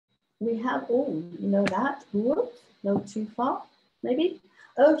we have, oh, you know that, whoops, no too far, maybe.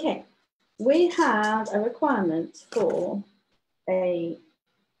 Okay, we have a requirement for a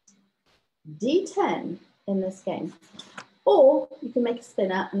D10 in this game. Or you can make a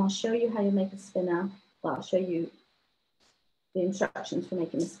spinner, and I'll show you how you make a spinner. Well, I'll show you the instructions for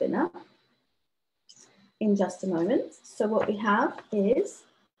making a spinner in just a moment. So what we have is,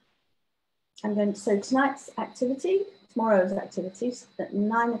 so tonight's activity, tomorrow's activities at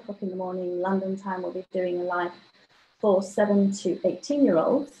 9 o'clock in the morning, London time, we'll be doing a live for 7 to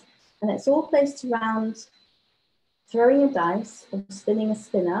 18-year-olds. And it's all based around throwing a dice or spinning a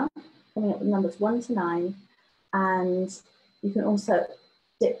spinner, coming up with numbers 1 to 9. And you can also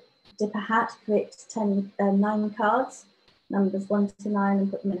dip a hat, create 9 cards, numbers 1 to 9,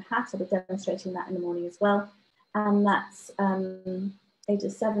 and put them in a hat. I'll be demonstrating that in the morning as well. And that's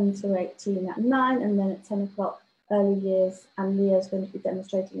ages 7 to 18 at 9, and then at 10 o'clock, early years. And Leo's going to be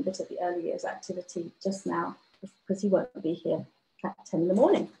demonstrating a bit of the early years activity just now, because he won't be here at 10 in the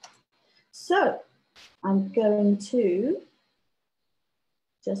morning. So I'm going to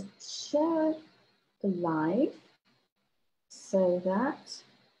just share the live so that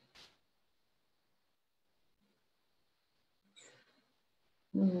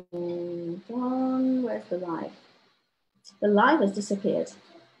where's the live? The live has disappeared.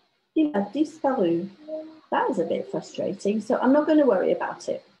 Il a disparu. That is a bit frustrating, so I'm not going to worry about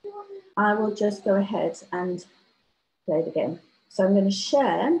it. I will just go ahead and play the game. So I'm going to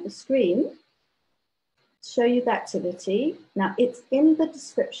share the screen, show you the activity. Now it's in the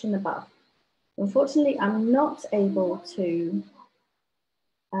description above. Unfortunately, I'm not able to,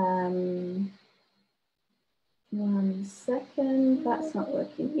 1 second, that's not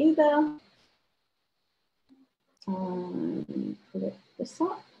working either. Put this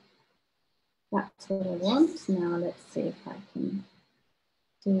up. That's what I want. Now let's see if I can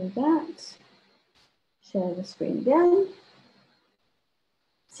do that. Share the screen again.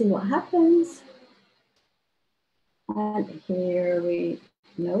 See what happens. And here we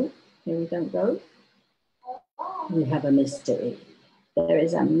don't go. We have a mystery. There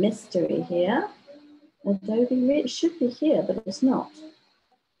is a mystery here. Adobe, it should be here, but it's not.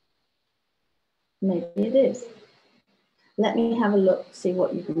 Maybe it is. Let me have a look, see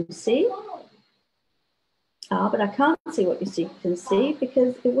what you can see. But I can't see what you can see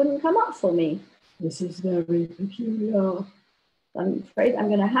because it wouldn't come up for me. This is very peculiar. I'm afraid I'm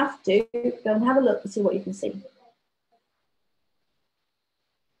going to have to go and have a look and see what you can see.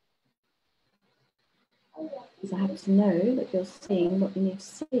 Because I have to know that you're seeing what you need to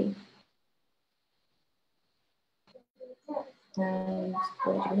see. And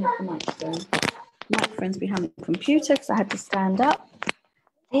where do we have the microphone? The microphone's behind the computer because I had to stand up.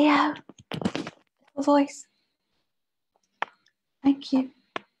 Leo, little voice. Thank you.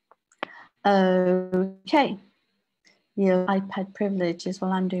 Okay. Your iPad privileges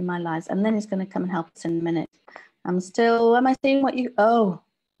while I'm doing my lives, and then he's going to come and help us in a minute. Am I seeing what you, oh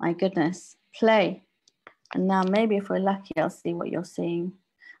my goodness, play. And now maybe if we're lucky, I'll see what you're seeing.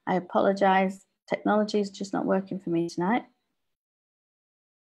 I apologize. Technology is just not working for me tonight.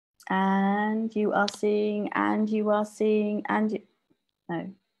 And you are seeing, and you are seeing, and you, no.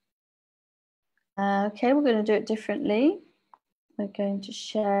 Okay, we're going to do it differently. We're going to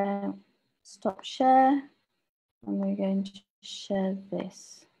share, stop share, and we're going to share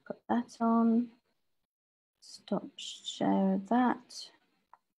this. Put that on. Stop share that.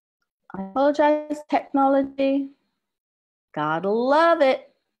 I apologize, technology. Gotta love it.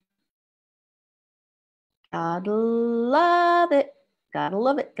 Gotta love it. Gotta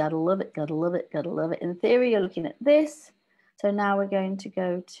love it, gotta love it, gotta love it, gotta love it. In theory, you're looking at this. So now we're going to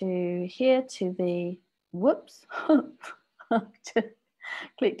go to here to the, whoops.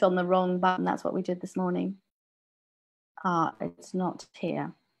 Clicked on the wrong button. That's what we did this morning. It's not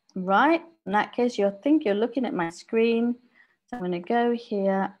here. Right, in that case, you'll think you're looking at my screen. So I'm going to go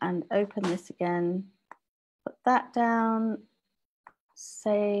here and open this again. Put that down,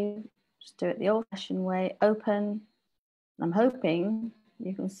 save, just do it the old-fashioned way, open. I'm hoping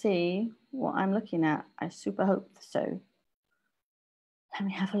you can see what I'm looking at. I super hope so. Let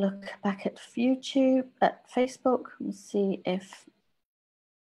me have a look back at YouTube, at Facebook, and see if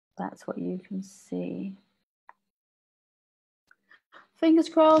that's what you can see. Fingers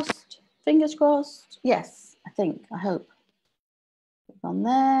crossed, fingers crossed. Yes, I hope. We've gone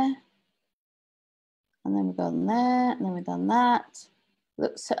there, and then we've gone there, and then we've done that.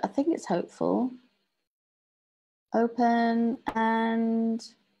 Looks, I think it's hopeful. Open, and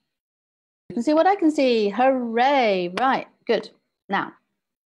you can see what I can see. Hooray, right, good. Now,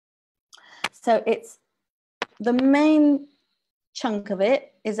 so it's the main chunk of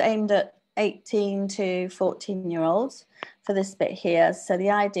it is aimed at 18 to 14-year-olds for this bit here. So the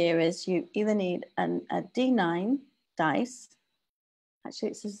idea is you either need a D9 dice.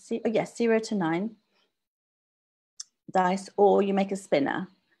 Actually, it's yes, 0 to 9 dice, or you make a spinner.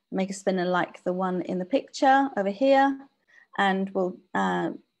 Make a spinner like the one in the picture over here, and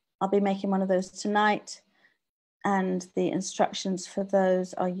I'll be making one of those tonight. And the instructions for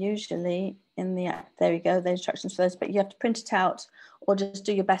those are usually in the, there you go, the instructions for those, but you have to print it out or just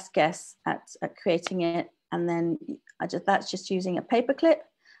do your best guess at creating it. And then that's just using a paper clip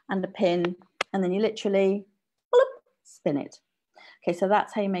and a pin, and then you literally spin it. Okay, so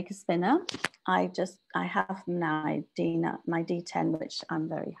that's how you make a spinner. I have my D10, which I'm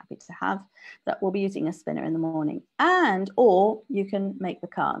very happy to have, that we'll be using a spinner in the morning. Or you can make the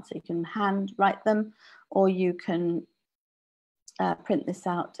cards, so you can hand write them, or you can print this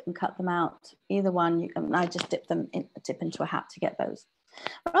out and cut them out. Either one, I just dip into a hat to get those.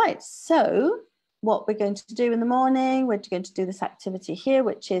 Right, so what we're going to do in the morning, we're going to do this activity here,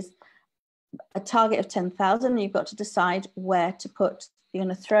 which is a target of 10,000. You've got to decide where to put. You're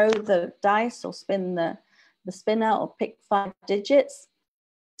going to throw the dice or spin the spinner or pick 5 digits,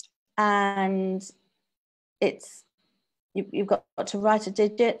 and you've got to write a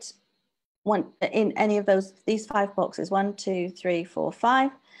digit in any of these 5 boxes, 1, 2, 3, 4,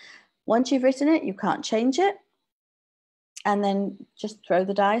 5. Once you've written it, you can't change it, and then just throw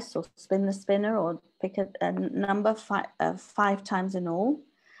the dice or spin the spinner or pick a number 5 times in all.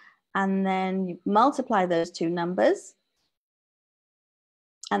 And then you multiply those 2 numbers,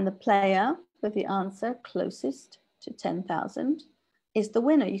 and the player with the answer closest to 10,000 is the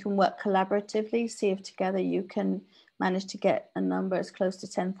winner. You can work collaboratively, see if together you can manage to get a number as close to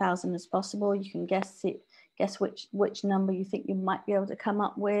 10,000 as possible. You can guess which number you think you might be able to come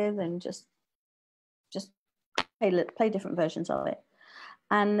up with, and just play different versions of it.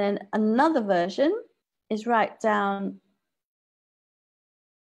 And then another version is write down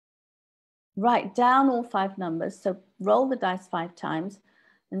all 5 numbers. So roll the dice 5 times.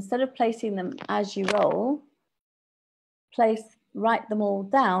 Instead of placing them as you roll, write them all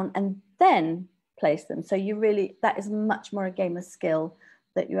down and then place them. So that is much more a game of skill,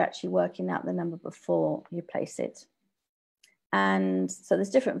 that you're actually working out the number before you place it. And so there's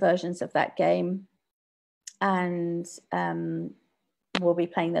different versions of that game, and we'll be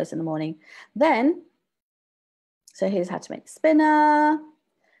playing those in the morning. So here's how to make the spinner.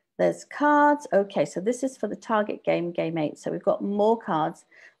 There's cards. Okay, so this is for the target game, game 8. So we've got more cards.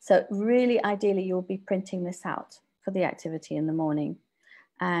 So really, ideally, you'll be printing this out for the activity in the morning.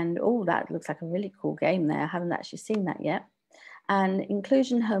 And oh, that looks like a really cool game there. I haven't actually seen that yet. And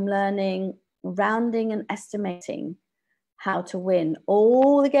inclusion, home learning, rounding and estimating, how to win.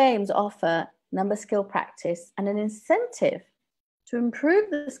 All the games offer number skill practice and an incentive to improve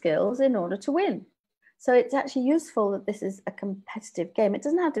the skills in order to win. So it's actually useful that this is a competitive game. It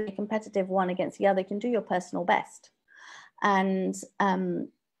doesn't have to be competitive one against the other. You can do your personal best. And,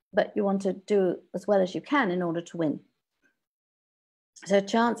 but you want to do as well as you can in order to win. So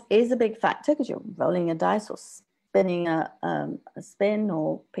chance is a big factor, because you're rolling a dice or spinning a spin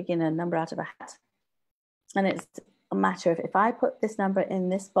or picking a number out of a hat. And it's a matter of, if I put this number in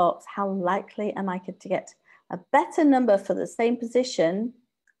this box, how likely am I to get a better number for the same position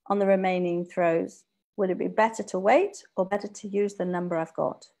on the remaining throws? Would it be better to wait or better to use the number I've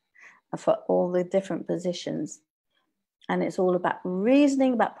got for all the different positions? And it's all about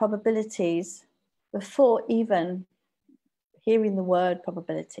reasoning about probabilities before even hearing the word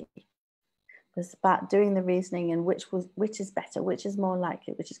probability. It's about doing the reasoning and which is better, which is more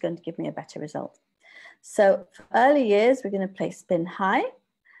likely, which is going to give me a better result. So for early years, we're going to play spin high.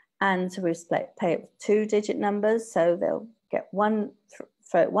 And so we play it with 2-digit numbers. So they'll get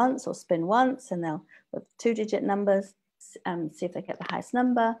throw it once or spin once, and they'll with 2-digit numbers see if they get the highest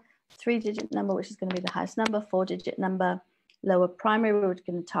number, 3-digit number, which is going to be the highest number, 4-digit number. Lower primary, we're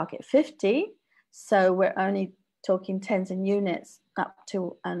going to target 50. So we're only talking tens and units, up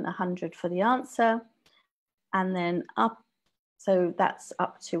to 100 for the answer. And then up, so that's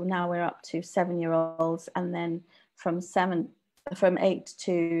up to, now we're up to 7-year-olds, and then from 8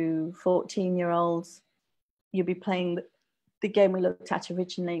 to 14-year-olds, you'll be playing the game we looked at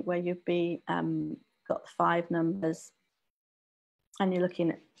originally, where you'd be got 5 numbers, and you're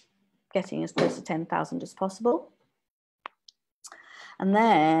looking at getting as close to 10,000 as possible. And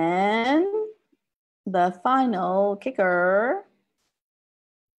then the final kicker,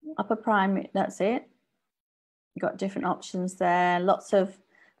 upper primary, that's it. You've got different options there, lots of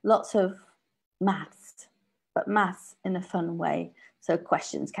maths, but maths in a fun way. So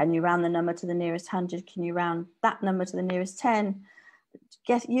questions, can you round the number to the nearest 100? Can you round that number to the nearest 10?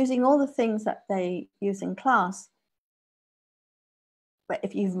 using all the things that they use in class. But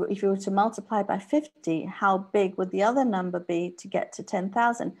if you were to multiply by 50, how big would the other number be to get to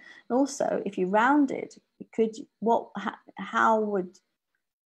 10,000? And also, if you rounded, how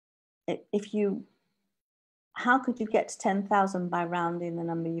could you get to 10,000 by rounding the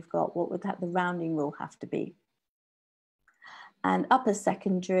number you've got? What would the rounding rule have to be? And upper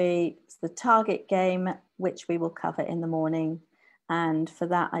secondary, it's the target game, which we will cover in the morning. And for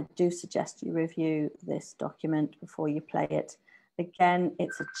that, I do suggest you review this document before you play it. Again,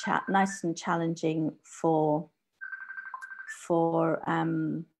 it's nice and challenging for older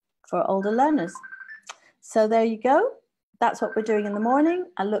learners. So there you go. That's what we're doing in the morning.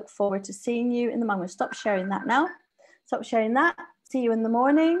 I look forward to seeing you in the morning. I'm going to stop sharing that now. Stop sharing that. See you in the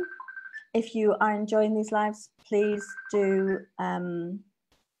morning. If you are enjoying these lives, please do.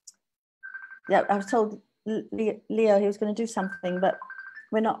 Yeah, I was told Leo he was going to do something, but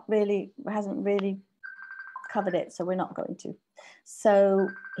hasn't really covered it, so we're not going to. So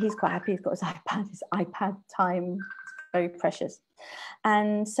he's quite happy. He's got his iPad time. It's very precious.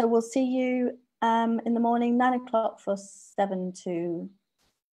 And so we'll see you in the morning, 9 o'clock for 7 to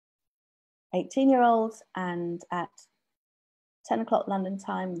 18-year-olds, and at 10 o'clock London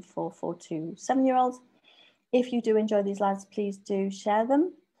time for 4 to 7-year-olds. If you do enjoy these lives, please do share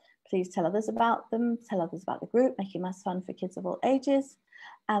them. Please tell others about them, tell others about the group, making maths fun for kids of all ages.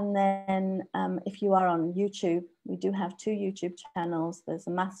 And then if you are on YouTube, we do have 2 YouTube channels. There's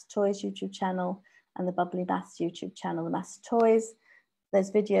a Maths Toys YouTube channel and the Bubbly Maths YouTube channel, the Maths Toys.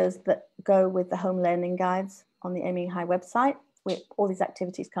 There's videos that go with the home learning guides on the Aiming High website. All these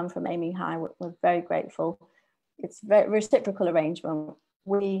activities come from Aiming High. We're very grateful. It's a very reciprocal arrangement.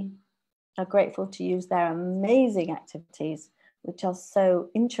 We are grateful to use their amazing activities, which are so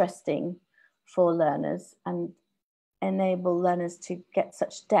interesting for learners and enable learners to get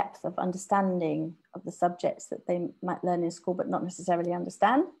such depth of understanding of the subjects that they might learn in school but not necessarily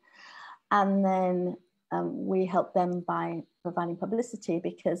understand. And then we help them by providing publicity,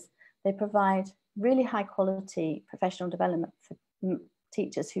 because they provide really high quality professional development for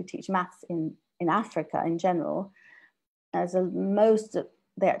teachers who teach maths in Africa in general, as most of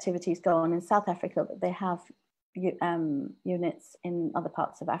the activities go on in South Africa, but they have units in other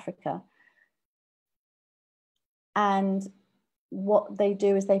parts of Africa. And what they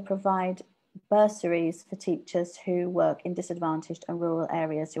do is they provide bursaries for teachers who work in disadvantaged and rural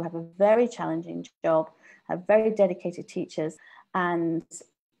areas, who have a very challenging job, have very dedicated teachers, and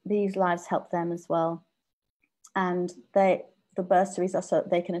these lives help them as well. And the bursaries are so that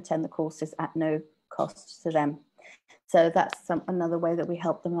they can attend the courses at no cost to them. So that's another way that we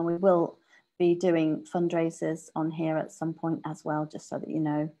help them, and we will be doing fundraisers on here at some point as well, just so that you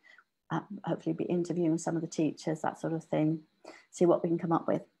know. Hopefully be interviewing some of the teachers, that sort of thing, see what we can come up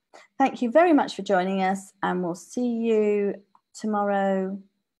with. Thank you very much for joining us, and we'll see you tomorrow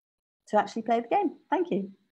to actually play the game. Thank you.